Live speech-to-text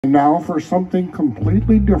Now for something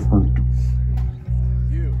completely different.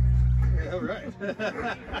 You. Yeah, all right.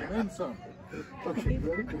 And some. Okay,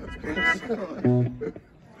 ready?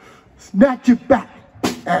 Snatch it back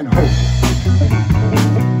and hold it.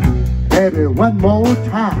 Baby, one more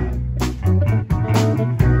time.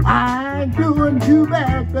 I ain't doing too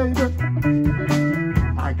bad, baby.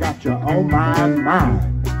 I got you on my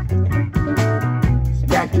mind.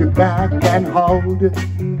 Snatch it back and hold it.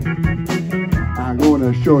 I'm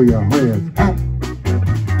gonna show you where it's at.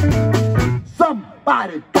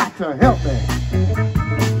 Somebody got to help me,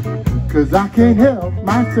 'cause I can't help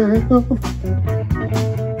myself.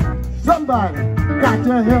 Somebody got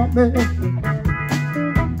to help me,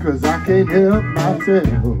 'cause I can't help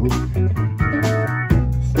myself.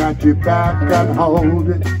 Snatch it back and hold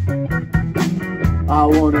it. I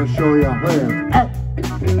wanna show you where it's at.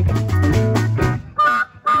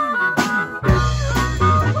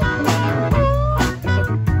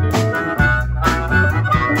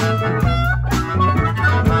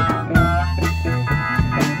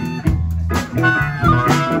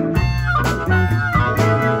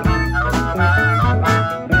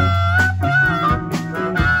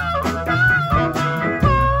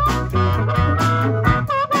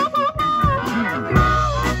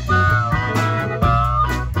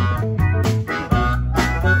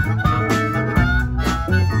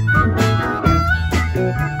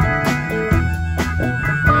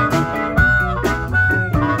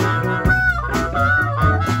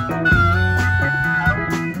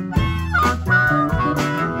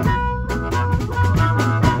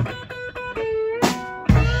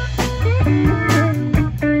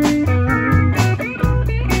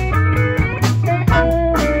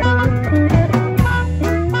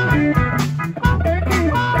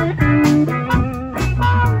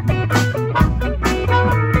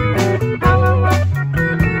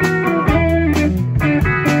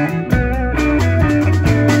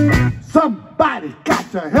 Somebody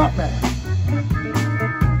got to help me,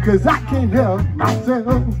 'cause I can't help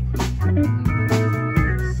myself.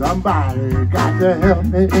 Somebody got to help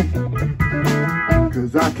me,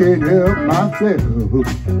 'cause I can't help myself.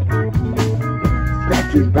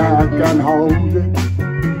 Snatch it back and hold it.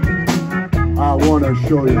 I wanna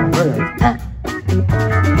show you where it's at.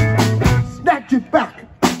 Snatch it back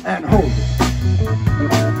and hold it.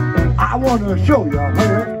 I wanna show you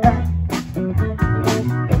where it's at.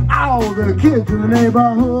 All the kids in the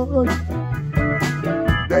neighborhood,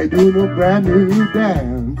 they do the brand new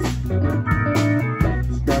dance.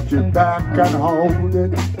 Snatch it back and hold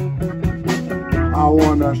it. I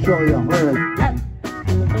wanna show you where it's at.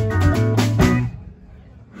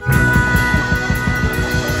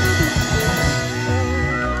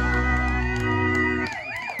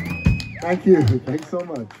 Thank you. Thanks so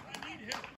much.